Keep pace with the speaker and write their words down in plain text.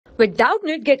With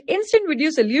Doubtnut, get instant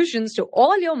video solutions to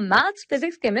all your maths,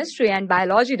 physics, chemistry, and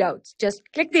biology doubts. Just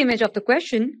click the image of the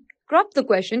question, crop the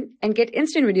question, and get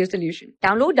instant video solution.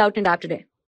 Download Doubtnut app today.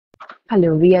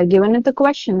 Hello, we are given with a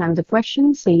question, and the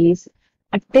question says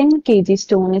a 10 kg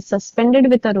stone is suspended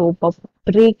with a rope of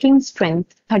breaking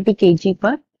strength 30 kg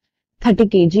per 30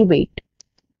 kg weight.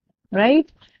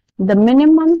 Right? The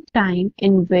minimum time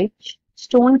in which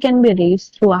stone can be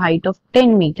raised to a height of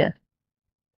 10 meter.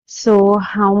 So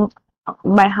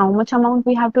by how much amount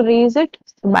we have to raise it?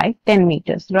 By 10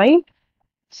 meters, right?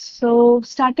 So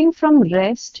starting from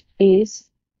rest is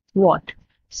what?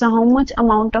 So how much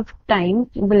amount of time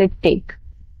will it take?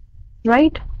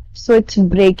 Right? So its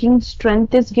breaking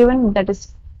strength is given, that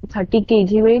is 30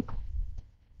 kg weight.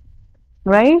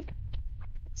 Right?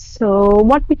 So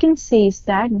what we can say is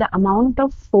that the amount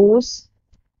of force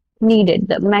needed,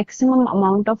 the maximum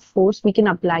amount of force we can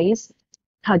apply is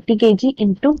 30 kg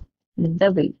into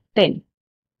the weight 10.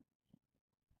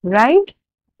 Right?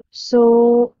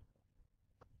 So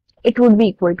it would be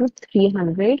equal to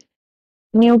 300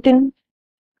 Newton.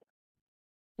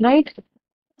 Right?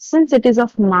 Since it is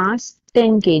of mass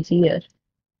 10 kg here.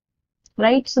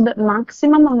 Right? So the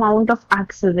maximum amount of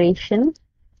acceleration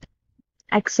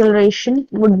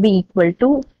would be equal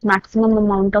to maximum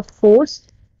amount of force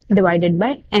divided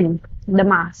by m, the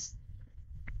mass.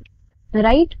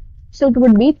 Right? So it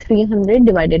would be 300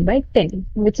 divided by 10,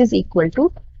 which is equal to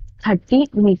 30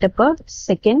 meter per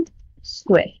second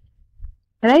square.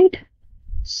 Right?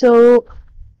 So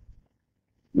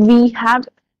we have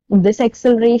this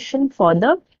acceleration for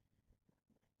the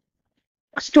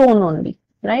stone only,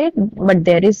 right? But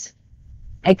there is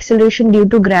acceleration due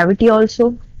to gravity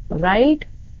also, right?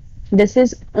 This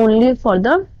is only for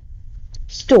the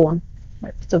stone.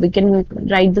 So we can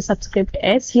write the subscript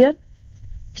s here.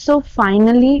 So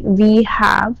finally we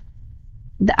have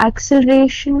the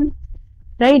acceleration,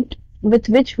 right, with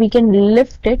which we can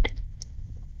lift it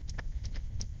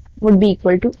would be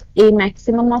equal to a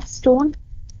maximum of stone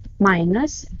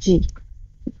minus g,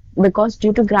 because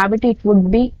due to gravity it would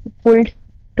be pulled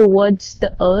towards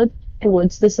the earth,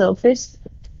 towards the surface,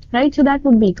 right? So that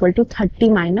would be equal to 30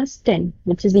 minus 10,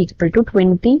 which is equal to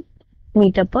 20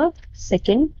 meter per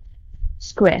second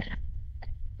square,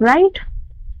 right?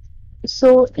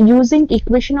 So using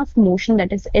equation of motion,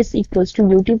 that is s equals to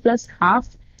ut plus half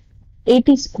at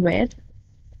square,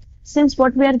 since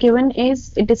what we are given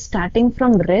is it is starting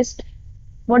from rest,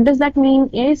 what does that mean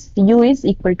is u is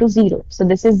equal to 0. So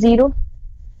this is 0,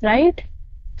 right?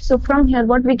 So from here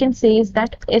what we can say is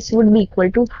that s would be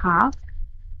equal to half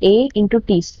a into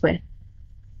t square,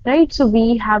 right? So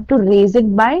we have to raise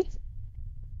it by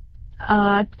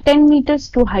 10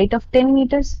 meters to height of 10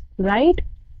 meters, right?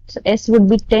 So s would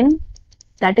be 10,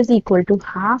 that is equal to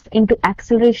half into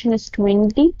acceleration is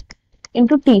 20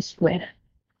 into t square,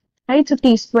 right? So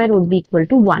t square would be equal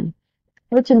to 1,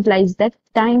 which implies that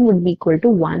time would be equal to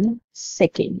 1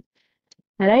 second,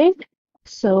 right?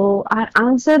 So our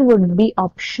answer would be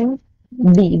option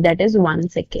B, that is 1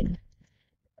 second.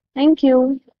 Thank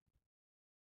you.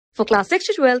 For class 6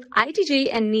 to 12, IIT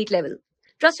JEE and NEET level.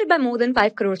 Trusted by more than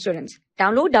 5 crore students.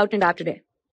 Download Doubtnut app today.